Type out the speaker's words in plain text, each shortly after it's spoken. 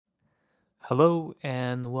Hello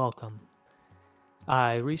and welcome.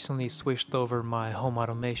 I recently switched over my home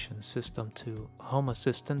automation system to Home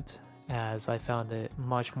Assistant as I found it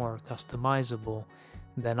much more customizable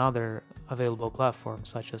than other available platforms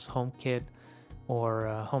such as HomeKit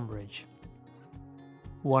or HomeBridge.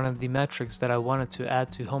 One of the metrics that I wanted to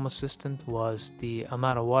add to Home Assistant was the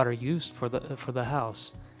amount of water used for the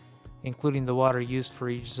house, including the water used for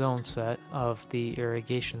each zone set of the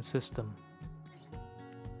irrigation system.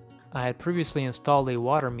 I had previously installed a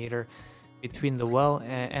water meter between the well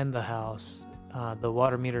and the house. The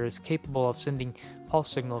water meter is capable of sending pulse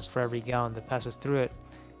signals for every gallon that passes through it,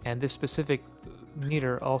 and this specific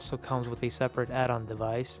meter also comes with a separate add-on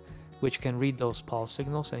device which can read those pulse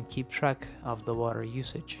signals and keep track of the water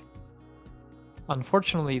usage.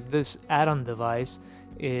 Unfortunately, this add-on device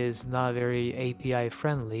is not very API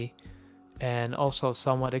friendly and also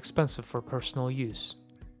somewhat expensive for personal use.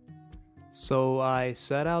 So I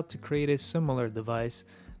set out to create a similar device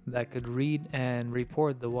that could read and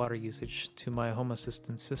report the water usage to my Home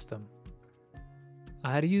Assistant system.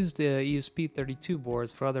 I had used the ESP32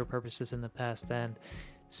 boards for other purposes in the past, and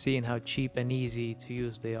seeing how cheap and easy to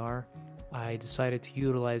use they are, I decided to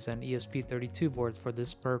utilize an ESP32 board for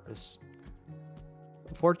this purpose.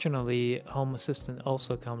 Fortunately, Home Assistant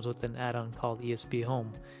also comes with an add-on called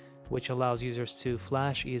ESPHome, which allows users to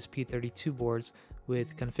flash ESP32 boards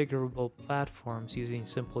with configurable platforms using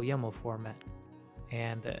simple YAML format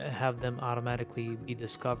and have them automatically be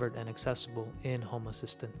discovered and accessible in Home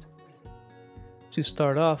Assistant. To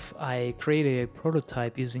start off, I created a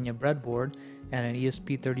prototype using a breadboard and an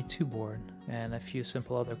ESP32 board and a few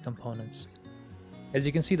simple other components. As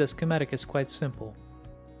you can see, the schematic is quite simple.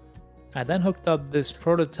 I then hooked up this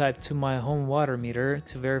prototype to my home water meter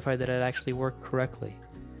to verify that it actually worked correctly.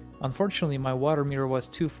 Unfortunately, my water meter was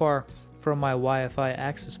too far from my Wi-Fi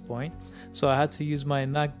access point, so I had to use my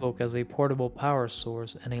MacBook as a portable power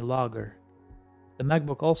source and a logger. The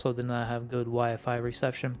MacBook also did not have good Wi-Fi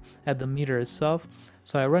reception at the meter itself,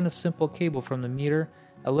 so I ran a simple cable from the meter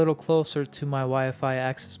a little closer to my Wi-Fi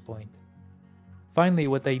access point. Finally,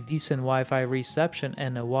 with a decent Wi-Fi reception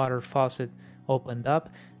and a water faucet opened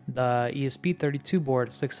up, the ESP32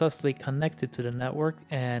 board successfully connected to the network,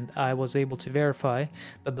 and I was able to verify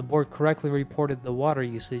that the board correctly reported the water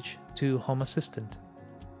usage to Home Assistant.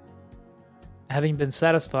 Having been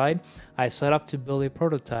satisfied, I set off to build a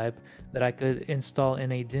prototype that I could install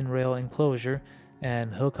in a DIN rail enclosure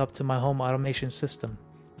and hook up to my home automation system.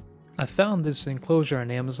 I found this enclosure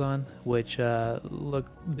on Amazon, which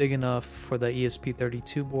looked big enough for the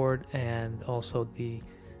ESP32 board and also the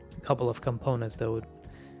couple of components that would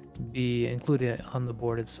be included on the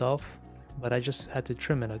board itself, but I just had to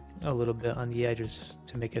trim it a little bit on the edges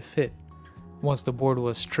to make it fit. Once the board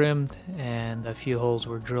was trimmed and a few holes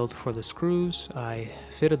were drilled for the screws, I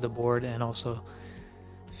fitted the board and also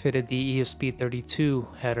fitted the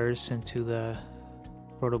ESP32 headers into the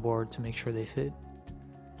protoboard to make sure they fit,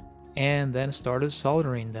 and then started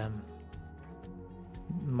soldering them.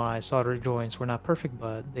 My solder joints were not perfect,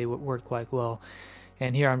 but they worked quite well.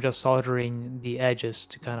 And here I'm just soldering the edges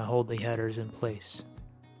to kind of hold the headers in place.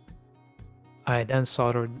 I then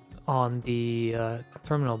soldered on the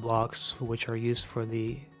terminal blocks, which are used for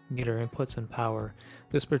the meter inputs and power.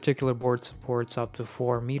 This particular board supports up to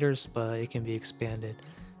 4 meters, but it can be expanded.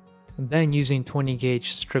 And then using 20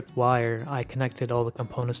 gauge stripped wire, I connected all the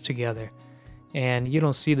components together. And you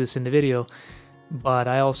don't see this in the video, but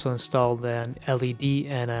I also installed an LED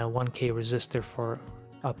and a 1K resistor for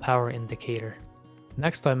a power indicator.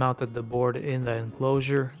 Next, I mounted the board in the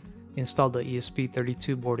enclosure, installed the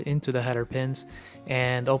ESP32 board into the header pins,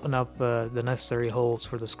 and opened up the necessary holes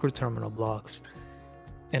for the screw terminal blocks,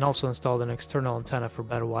 and also installed an external antenna for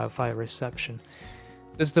better Wi-Fi reception.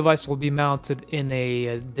 This device will be mounted in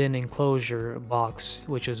a DIN enclosure box,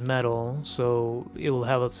 which is metal, so it will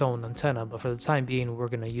have its own antenna, but for the time being, we're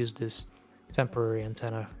going to use this temporary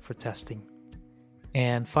antenna for testing.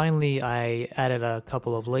 And finally, I added a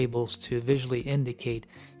couple of labels to visually indicate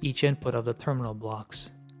each input of the terminal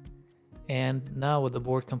blocks. And now with the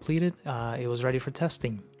board completed, it was ready for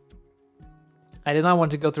testing. I did not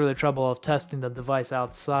want to go through the trouble of testing the device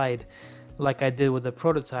outside like I did with the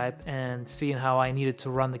prototype and seeing how I needed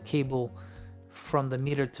to run the cable from the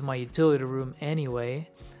meter to my utility room anyway.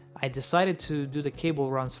 I decided to do the cable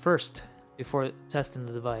runs first before testing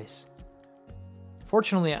the device.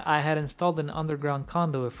 Fortunately, I had installed an underground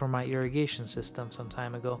conduit for my irrigation system some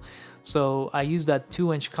time ago, so I used that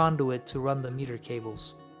 2-inch conduit to run the meter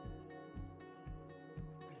cables.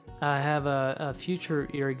 I have a future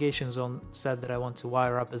irrigation zone set that I want to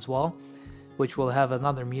wire up as well, which will have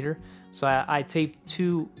another meter, so I taped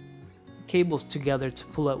 2 cables together to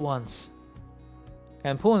pull at once.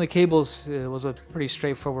 And pulling the cables was a pretty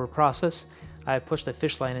straightforward process. I pushed the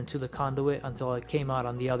fish line into the conduit until it came out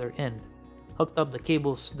on the other end, hooked up the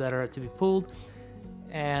cables that are to be pulled,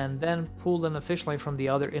 and then pulled in the fish line from the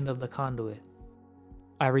other end of the conduit.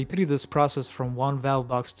 I repeated this process from one valve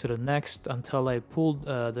box to the next until I pulled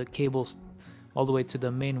the cables all the way to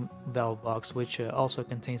the main valve box, which also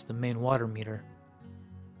contains the main water meter.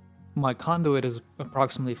 My conduit is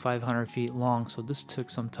approximately 500 feet long, so this took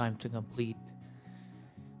some time to complete.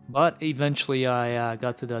 But eventually I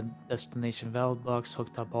got to the destination valve box,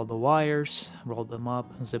 hooked up all the wires, rolled them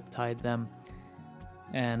up, zip tied them,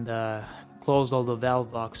 and closed all the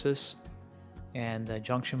valve boxes and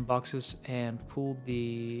junction boxes, and pulled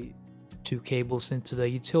the two cables into the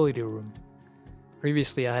utility room.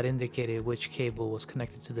 Previously I had indicated which cable was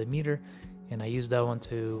connected to the meter, and I used that one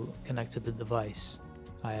to connect to the device.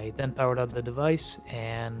 I then powered up the device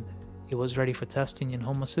and it was ready for testing in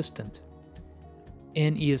Home Assistant.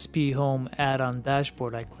 In ESPHome add-on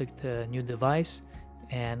dashboard, I clicked New Device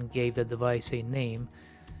and gave the device a name,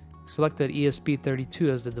 selected ESP32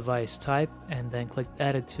 as the device type, and then clicked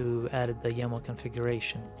Edit to add the YAML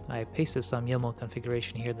configuration. I pasted some YAML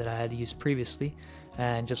configuration here that I had used previously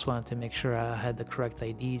and just wanted to make sure I had the correct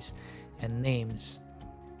IDs and names.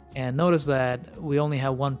 And notice that we only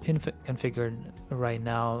have one pin configured right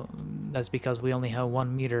now. That's because we only have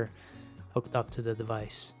one meter hooked up to the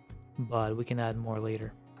device, but we can add more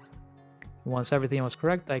later. Once everything was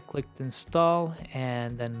correct, I clicked Install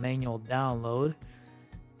and then Manual Download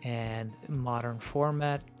and Modern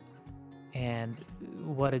Format. And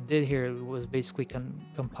what it did here was basically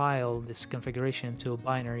compile this configuration into a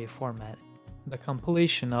binary format. The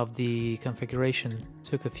compilation of the configuration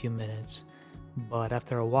took a few minutes, but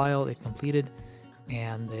after a while it completed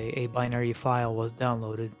and a binary file was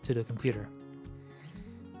downloaded to the computer.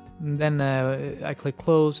 Then I clicked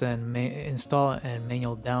Close and Install and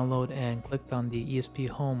Manual Download, and clicked on the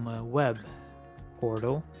ESPHome web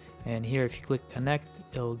portal. And here, if you click Connect,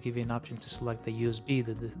 it'll give you an option to select the USB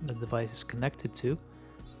that the device is connected to.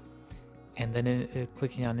 And then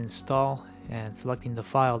clicking on Install and selecting the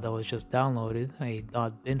file that was just downloaded, a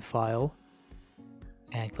 .bin file,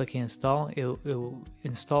 and clicking Install, it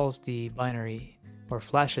installs the binary, or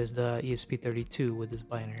flashes the ESP32 with this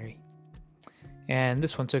binary. And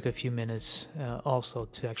this one took a few minutes also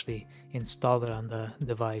to actually install it on the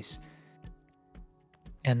device.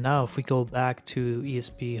 And now if we go back to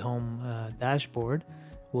ESPHome dashboard,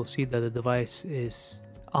 we'll see that the device is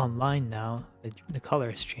online now. The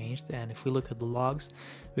color has changed, and if we look at the logs,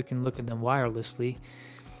 we can look at them wirelessly.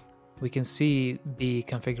 We can see the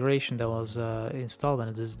configuration that was installed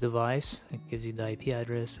on this device. It gives you the IP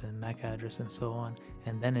address and MAC address and so on,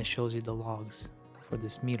 and then it shows you the logs for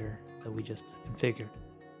this meter that we just configured.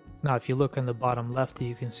 Now if you look on the bottom left,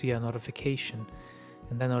 you can see a notification,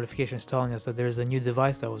 and that notification is telling us that there's a new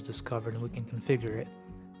device that was discovered and we can configure it.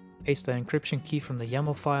 Paste the encryption key from the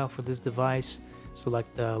YAML file for this device,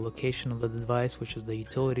 select the location of the device, which is the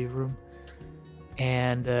utility room,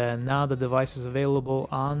 and now the device is available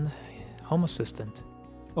on Home Assistant.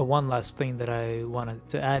 One last thing that I wanted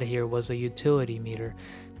to add here was a utility meter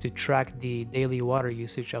to track the daily water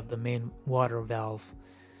usage of the main water valve.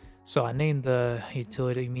 So I named the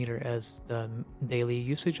utility meter as the daily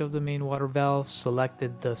usage of the main water valve,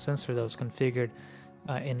 selected the sensor that was configured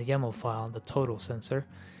in the YAML file, the total sensor,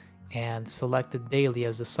 and selected daily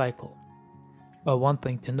as the cycle. One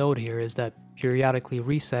thing to note here is that periodically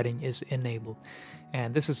resetting is enabled,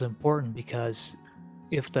 and this is important because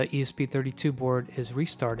if the ESP32 board is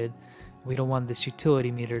restarted, we don't want this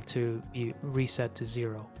utility meter to be reset to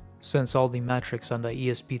 0, since all the metrics on the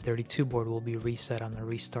ESP32 board will be reset on the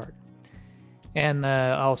restart. And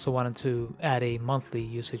I also wanted to add a monthly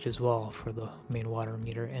usage as well for the main water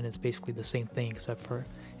meter, and it's basically the same thing except for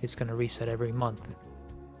it's going to reset every month.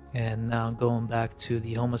 And now going back to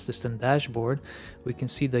the Home Assistant dashboard, we can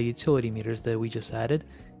see the utility meters that we just added,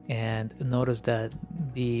 and notice that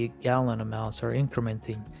the gallon amounts are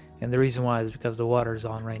incrementing, and the reason why is because the water is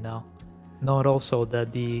on right now. Note also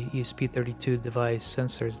that the ESP32 device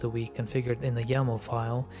sensors that we configured in the YAML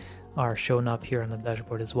file are shown up here on the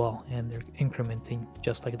dashboard as well, and they're incrementing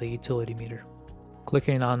just like the utility meter.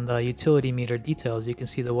 Clicking on the utility meter details, you can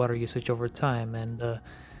see the water usage over time, and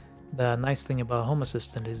the nice thing about Home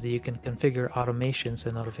Assistant is that you can configure automations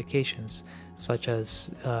and notifications, such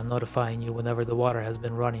as notifying you whenever the water has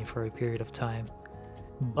been running for a period of time.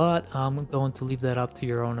 But I'm going to leave that up to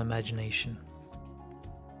your own imagination.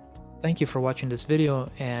 Thank you for watching this video,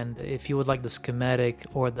 and if you would like the schematic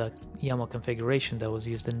or the YAML configuration that was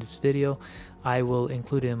used in this video, I will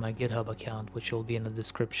include it in my GitHub account, which will be in the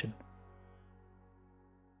description.